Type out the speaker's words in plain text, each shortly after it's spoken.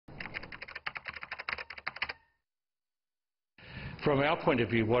From our point of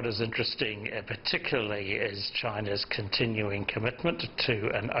view, what is interesting particularly is China's continuing commitment to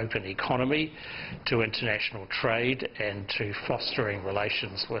an open economy, to international trade, and to fostering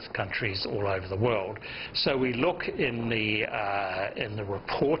relations with countries all over the world. So we look in the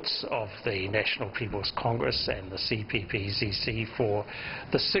reports of the National People's Congress and the CPPCC for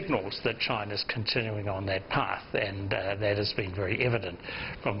the signals that China's continuing on that path, and that has been very evident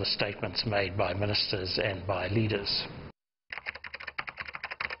from the statements made by ministers and by leaders.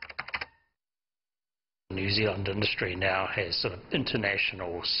 New Zealand industry now has sort of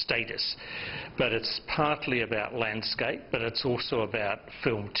international status, but it's partly about landscape, but it's also about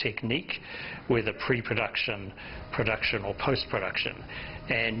film technique, whether pre-production, production or post-production.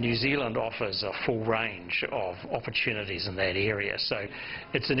 And New Zealand offers a full range of opportunities in that area. So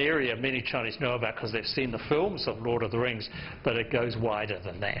it's an area many Chinese know about because they've seen the films of Lord of the Rings, but it goes wider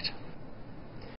than that.